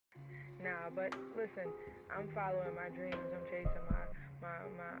Nah, but listen, I'm following my dreams. I'm chasing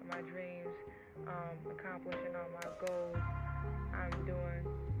my dreams, accomplishing all my goals. I'm doing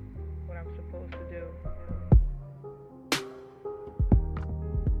what I'm supposed to do.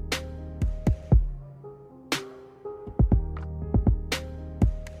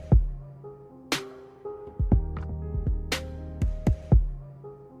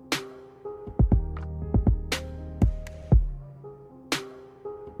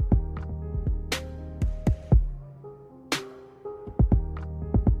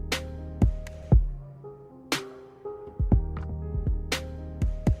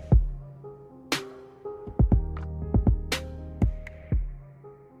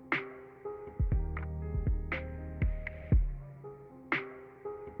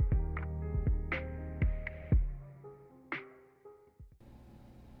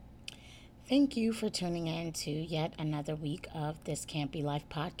 Thank you for tuning in to yet another week of This Can't Be Life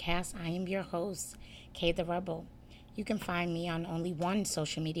podcast. I am your host, Kay the Rebel. You can find me on only one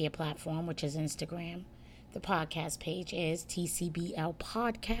social media platform, which is Instagram. The podcast page is TCBL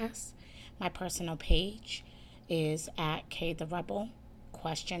Podcast. My personal page is at Kay the Rebel.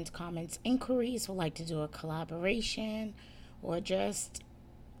 Questions, comments, inquiries, would like to do a collaboration or just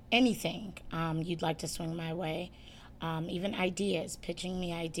anything you'd like to swing my way. Even ideas, pitching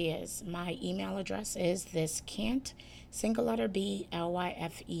me ideas. My email address is thiscan't, single letter B,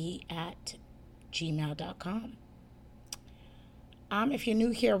 LYFE at gmail.com. If you're new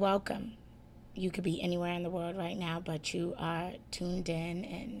here, welcome. You could be anywhere in the world right now, but you are tuned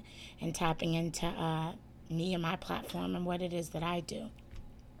in and tapping into me and my platform and what it is that I do.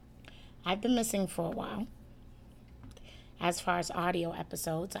 I've been missing for a while. As far as audio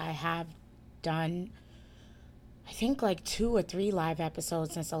episodes, I have done, I think, like 2 or 3 live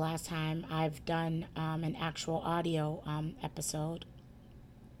episodes since the last time I've done an actual audio episode.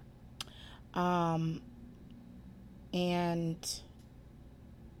 And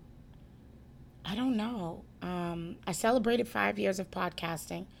I don't know. I celebrated 5 years of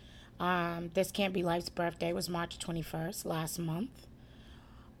podcasting. This Can't Be Life's birthday was March 21st last month.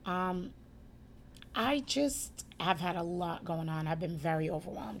 I just have had a lot going on. I've been very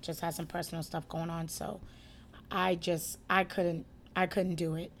overwhelmed. Just had some personal stuff going on, so I couldn't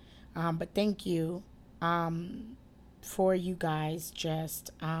do it. But thank you for you guys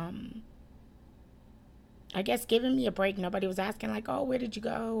just I guess giving me a break. Nobody was asking like, "Oh, where did you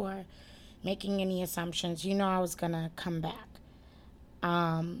go?" or making any assumptions. You know I was going to come back.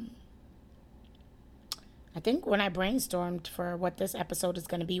 I think when I brainstormed for what this episode is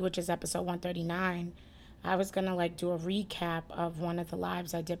going to be, which is episode 139, I was going to like do a recap of one of the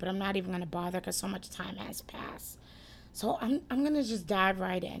lives I did, but I'm not even going to bother because so much time has passed. So I'm going to just dive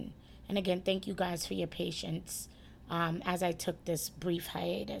right in. And again, thank you guys for your patience as I took this brief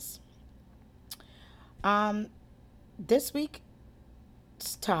hiatus. This week's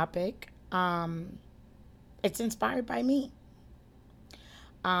topic, it's inspired by me.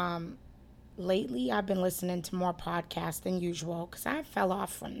 Lately, I've been listening to more podcasts than usual because I fell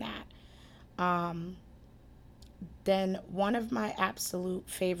off from that. Then one of my absolute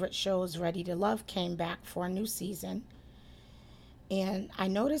favorite shows, Ready to Love, came back for a new season. And I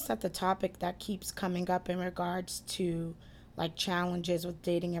noticed that the topic that keeps coming up in regards to like challenges with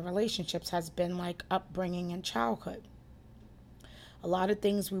dating and relationships has been like upbringing and childhood. A lot of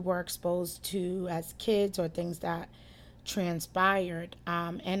things we were exposed to as kids or things that transpired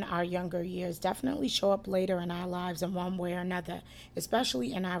in our younger years definitely show up later in our lives in one way or another,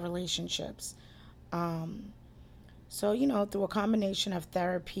 especially in our relationships. So, through a combination of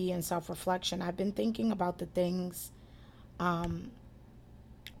therapy and self-reflection, I've been thinking about the things that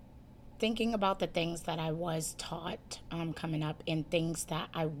I was taught coming up and things that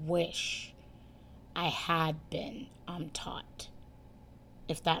I wish I had been taught,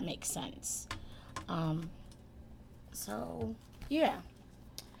 if that makes sense. So, yeah.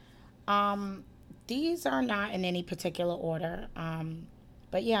 These are not in any particular order,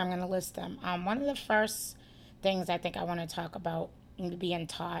 but yeah, I'm going to list them. One of the first things I think I want to talk about being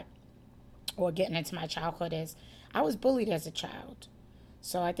taught or getting into my childhood is I was bullied as a child.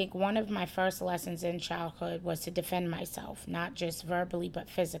 So I think one of my first lessons in childhood was to defend myself, not just verbally,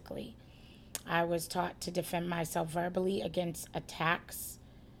 but physically. I was taught to defend myself verbally against attacks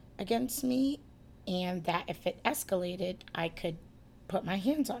against me, and that if it escalated, I could put my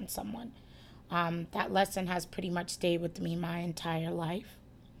hands on someone. That lesson has pretty much stayed with me my entire life.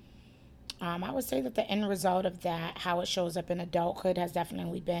 I would say that the end result of that, how it shows up in adulthood, has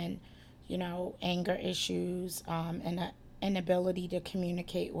definitely been, anger issues and an inability to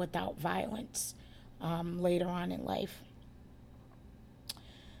communicate without violence later on in life.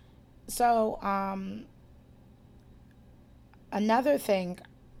 So, another thing,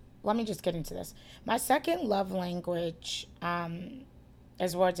 let me just get into this. My second love language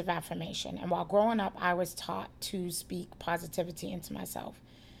is words of affirmation. And while growing up, I was taught to speak positivity into myself,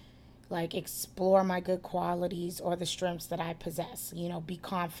 like explore my good qualities or the strengths that I possess, be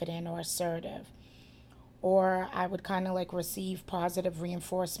confident or assertive. Or I would kind of like receive positive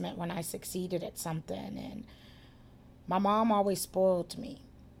reinforcement when I succeeded at something. And my mom always spoiled me.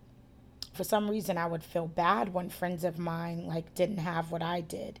 For some reason, I would feel bad when friends of mine like didn't have what I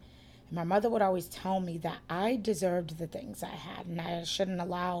did. And my mother would always tell me that I deserved the things I had and I shouldn't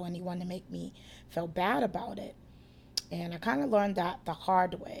allow anyone to make me feel bad about it. And I kind of learned that the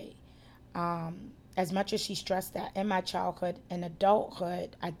hard way. As much as she stressed that in my childhood and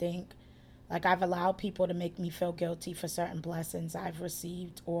adulthood, I think like I've allowed people to make me feel guilty for certain blessings I've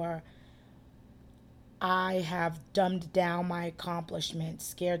received, or I have dumbed down my accomplishments,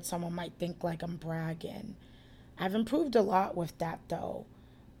 scared someone might think like I'm bragging. I've improved a lot with that though.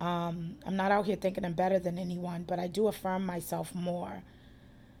 I'm not out here thinking I'm better than anyone, but I do affirm myself more.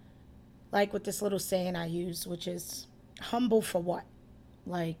 Like with this little saying I use, which is humble for what?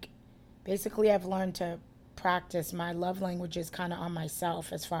 Like, basically, I've learned to practice my love languages kind of on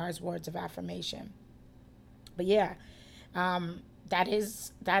myself as far as words of affirmation. But yeah, that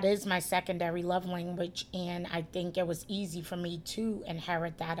is my secondary love language, and I think it was easy for me to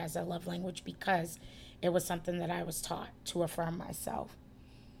inherit that as a love language because it was something that I was taught to affirm myself.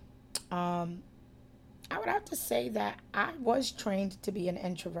 Um, I would have to say that I was trained to be an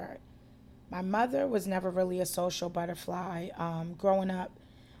introvert. My mother was never really a social butterfly. Growing up,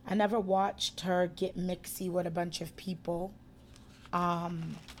 I never watched her get mixy with a bunch of people.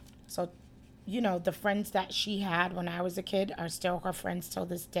 Um, so, the friends that she had when I was a kid are still her friends till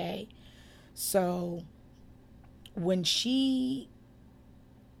this day. So, when she,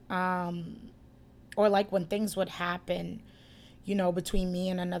 um, or like when things would happen, between me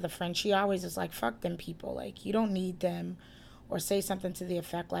and another friend, she always is like, fuck them people. Like, you don't need them. Or say something to the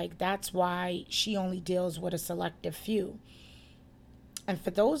effect like, that's why she only deals with a selective few. And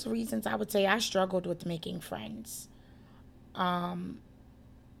for those reasons, I would say I struggled with making friends. Um,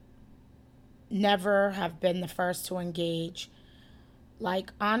 Never have been the first to engage.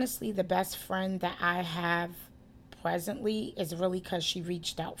 Like, honestly, the best friend that I have presently is really because she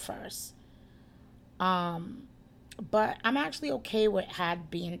reached out first. Um, but I'm actually okay with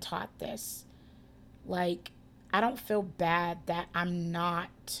had being taught this. Like, I don't feel bad that I'm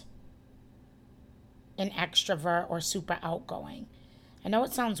not an extrovert or super outgoing. I know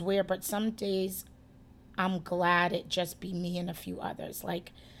it sounds weird, but some days I'm glad it just be me and a few others.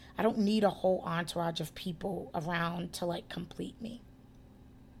 Like, I don't need a whole entourage of people around to like complete me.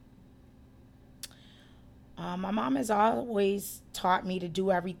 My mom has always taught me to do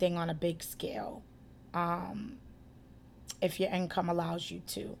everything on a big scale. Um, if your income allows you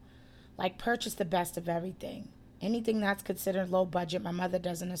to, like, purchase the best of everything. Anything that's considered low budget, my mother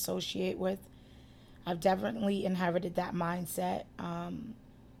doesn't associate with. I've definitely inherited that mindset.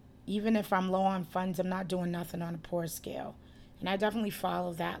 Even if I'm low on funds, I'm not doing nothing on a poor scale. And I definitely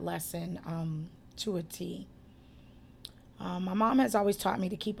follow that lesson to a T. My mom has always taught me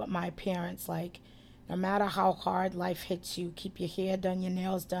to keep up my appearance. Like, no matter how hard life hits you, keep your hair done, your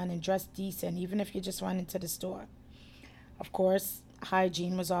nails done, and dress decent, even if you just run into the store. Of course,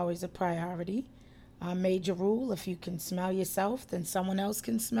 hygiene was always a priority. Major rule, if you can smell yourself, then someone else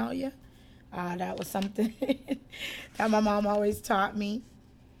can smell you. That was something that my mom always taught me.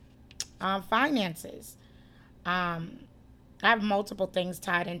 Finances. Um, I have multiple things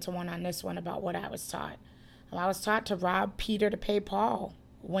tied into one on this one about what I was taught. I was taught to rob Peter to pay Paul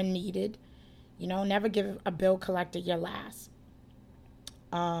when needed. Never give a bill collector your last.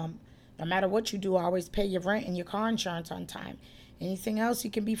 No matter what you do, always pay your rent and your car insurance on time. Anything else you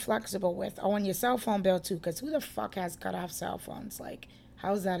can be flexible with. Oh, and your cell phone bill too, because who the fuck has cut off cell phones? Like,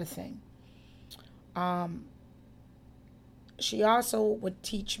 how's that a thing? Um, she also would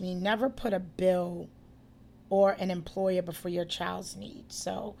teach me never put a bill or an employer before your child's needs.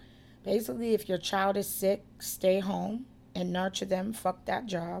 So basically, if your child is sick, stay home and nurture them. Fuck that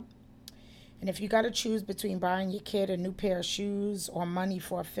job. And if you got to choose between buying your kid a new pair of shoes or money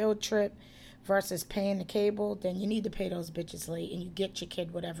for a field trip versus paying the cable, then you need to pay those bitches late and you get your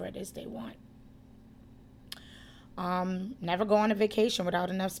kid whatever it is they want. Never go on a vacation without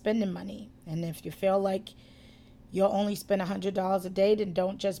enough spending money. And if you feel like you'll only spend $100 a day, then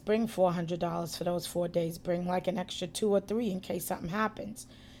don't just bring $400 for those 4 days. Bring like an extra two or three in case something happens.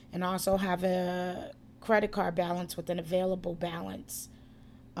 And also have a credit card balance with an available balance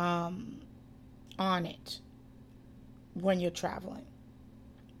um, on it when you're traveling.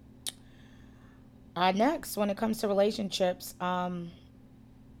 Next, when it comes to relationships, my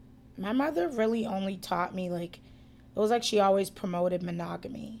mother really only taught me like it was like she always promoted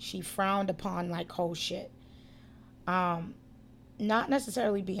monogamy. She frowned upon like whole shit. Um, Not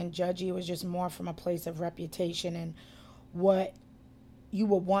necessarily being judgy. It was just more from a place of reputation and what you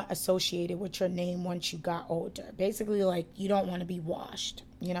would want associated with your name once you got older. Basically, like you don't want to be washed,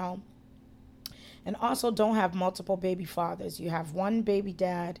 you know? And also, don't have multiple baby fathers. You have one baby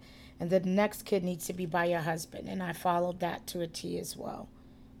dad, and the next kid needs to be by your husband. And I followed that to a T as well.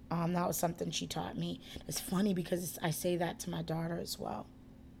 That was something she taught me. It's funny because I say that to my daughter as well.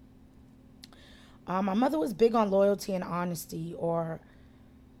 My mother was big on loyalty and honesty, or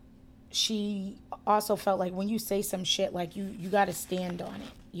she also felt like when you say some shit, like you got to stand on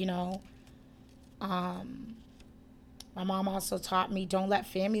it, you know? Um, my mom also taught me don't let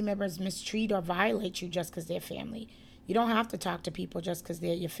family members mistreat or violate you just because they're family. You don't have to talk to people just because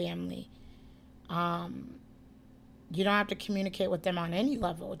they're your family. Um, you don't have to communicate with them on any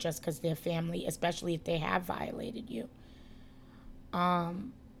level just because they're family, especially if they have violated you.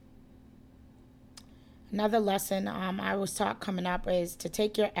 Um, Another lesson I was taught coming up is to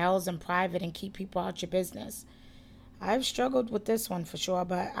take your L's in private and keep people out your business. I've struggled with this one for sure,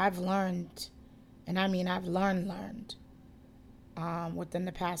 but I've learned, and I mean I've learned within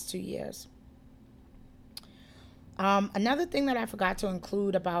the past 2 years. Another thing that I forgot to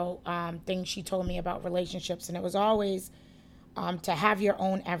include about things she told me about relationships, and it was always to have your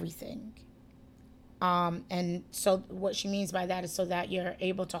own everything. And so what she means by that is so that you're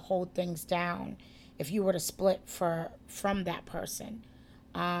able to hold things down if you were to split from that person.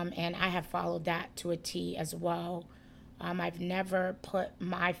 And I have followed that to a T as well. I've never put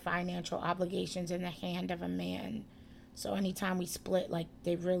my financial obligations in the hand of a man. So anytime we split, like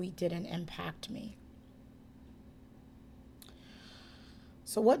they really didn't impact me.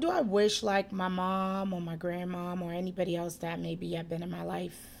 So what do I wish like my mom or my grandmom or anybody else that maybe had been in my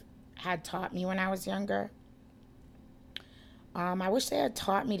life had taught me when I was younger? I wish they had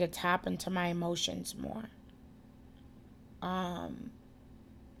taught me to tap into my emotions more. Um,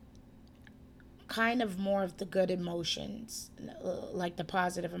 Kind of more of the good emotions, like the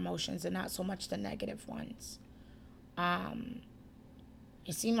positive emotions, and not so much the negative ones. Um,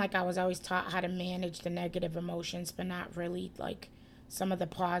 it seemed like I was always taught how to manage the negative emotions, but not really like some of the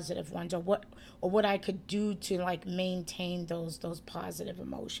positive ones, or what I could do to like maintain those positive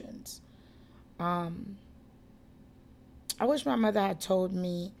emotions. Um, I wish my mother had told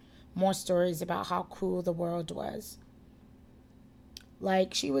me more stories about how cruel the world was.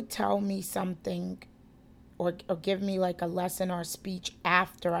 Like she would tell me something or give me like a lesson or a speech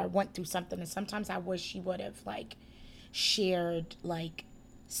after I went through something, and sometimes I wish she would have like shared like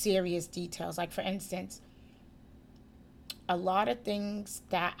serious details. Like for instance, a lot of things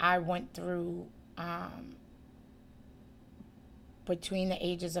that I went through um, between the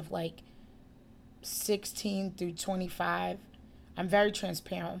ages of like 16 through 25. I'm very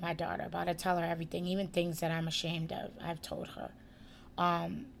transparent with my daughter about it. I tell her everything, even things that I'm ashamed of. I've told her.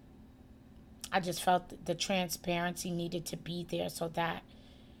 Um, I just felt the transparency needed to be there so that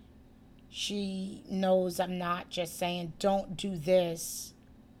she knows I'm not just saying, don't do this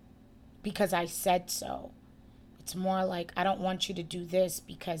because I said so. It's more like, I don't want you to do this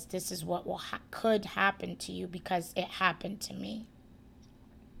because this is what could happen to you because it happened to me.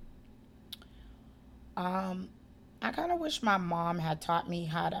 Um, I kind of wish my mom had taught me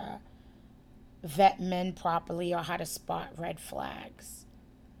how to vet men properly or how to spot red flags.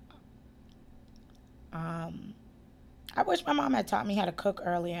 Um, I wish my mom had taught me how to cook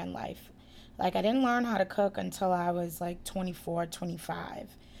earlier in life. Like, I didn't learn how to cook until I was like 24, 25,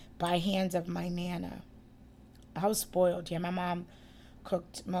 by hands of my nana. I was spoiled. Yeah, my mom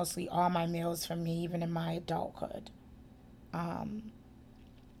cooked mostly all my meals for me, even in my adulthood. Um,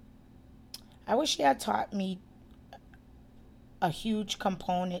 I wish she had taught me a huge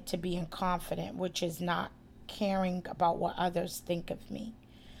component to being confident, which is not caring about what others think of me.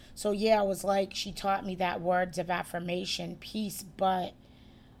 So yeah, it was like she taught me that words of affirmation, peace, but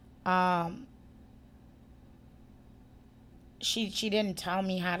um, she didn't tell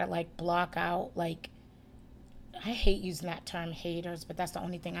me how to like block out like I hate using that term haters, but that's the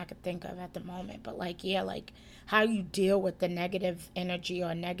only thing I could think of at the moment. But like yeah, like how you deal with the negative energy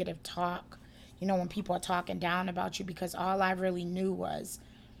or negative talk. When people are talking down about you, because all I really knew was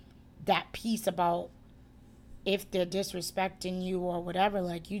that piece about if they're disrespecting you or whatever,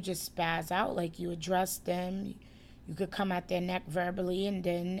 like you just spaz out, like you address them. You could come at their neck verbally, and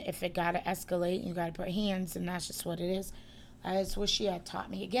then if it got to escalate, you got to put hands, and that's just what it is. I just wish she had taught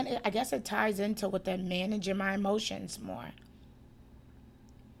me. Again, I guess it ties into with the managing my emotions more.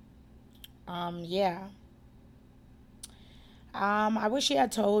 Yeah. I wish she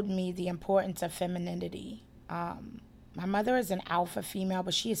had told me the importance of femininity. My mother is an alpha female,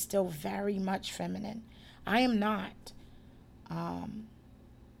 but she is still very much feminine. I am not. Um,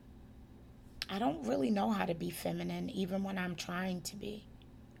 I don't really know how to be feminine, even when I'm trying to be.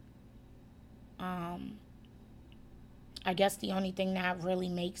 Um, I guess the only thing that really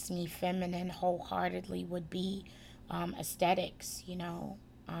makes me feminine wholeheartedly would be aesthetics,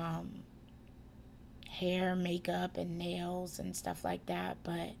 hair, makeup, and nails and stuff like that.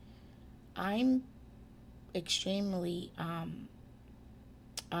 But I'm extremely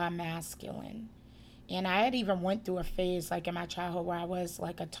masculine. And I had even went through a phase like in my childhood where I was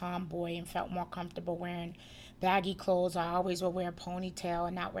like a tomboy and felt more comfortable wearing baggy clothes. I always would wear a ponytail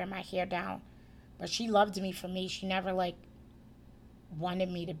and not wear my hair down. But she loved me for me. She never like wanted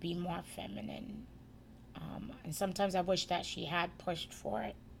me to be more feminine. And sometimes I wish that she had pushed for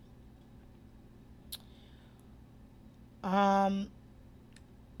it. Um,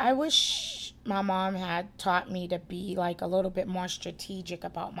 I wish my mom had taught me to be like a little bit more strategic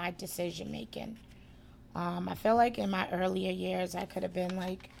about my decision making. I feel like in my earlier years I could have been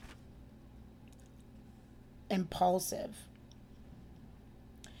like impulsive,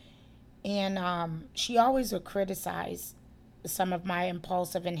 and she always would criticize some of my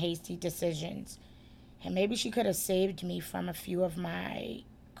impulsive and hasty decisions. And maybe she could have saved me from a few of my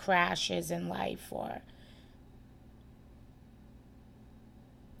crashes in life, or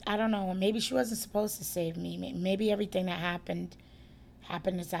I don't know, maybe she wasn't supposed to save me. Maybe everything that happened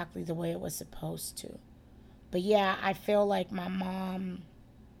exactly the way it was supposed to. But yeah, I feel like my mom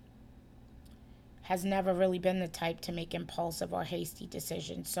has never really been the type to make impulsive or hasty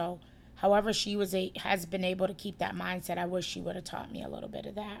decisions. So, however she has been able to keep that mindset, I wish she would have taught me a little bit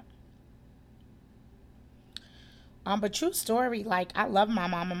of that. But true story, like I love my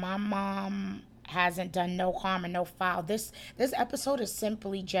mom, and my mom hasn't done no harm and no foul. This episode is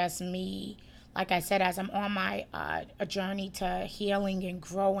simply just me. Like I said, as I'm on my a journey to healing and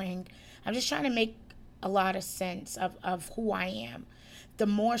growing, I'm just trying to make a lot of sense of who I am. The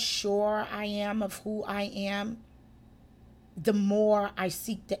more sure I am of who I am, the more I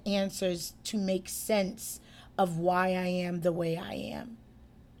seek the answers to make sense of why I am the way I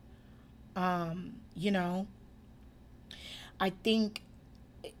am. You know, I think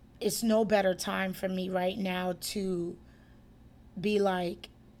it's no better time for me right now to be like,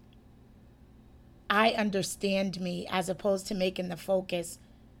 I understand me, as opposed to making the focus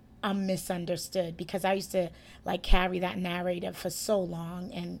I'm misunderstood, because I used to like carry that narrative for so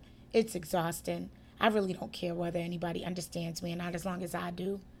long, and it's exhausting. I really don't care whether anybody understands me or not, as long as I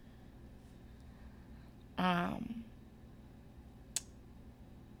do. Um,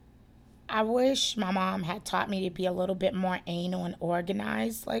 I wish my mom had taught me to be a little bit more anal and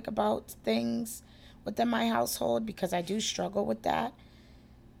organized, like about things within my household, because I do struggle with that.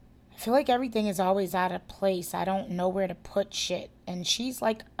 I feel like everything is always out of place. I don't know where to put shit. And she's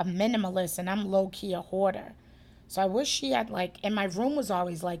like a minimalist, and I'm low key a hoarder. So I wish she had, like, and my room was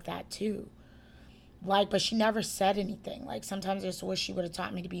always like that too. Like, but she never said anything. Like, sometimes I just wish she would have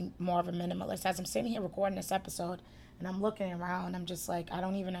taught me to be more of a minimalist. As I'm sitting here recording this episode and I'm looking around, I'm just like, I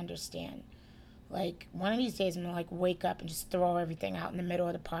don't even understand. Like, one of these days I'm gonna like wake up and just throw everything out in the middle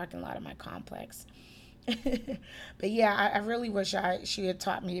of the parking lot of my complex. But yeah, I really wish she had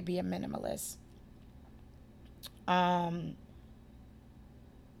taught me to be a minimalist. Um,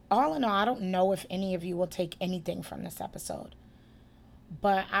 all in all, I don't know if any of you will take anything from this episode,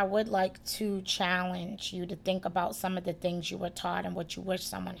 but I would like to challenge you to think about some of the things you were taught and what you wish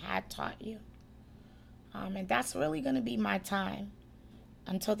someone had taught you. And that's really going to be my time.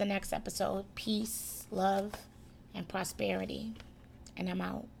 Until the next episode, peace, love, and prosperity. And I'm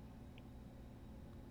out.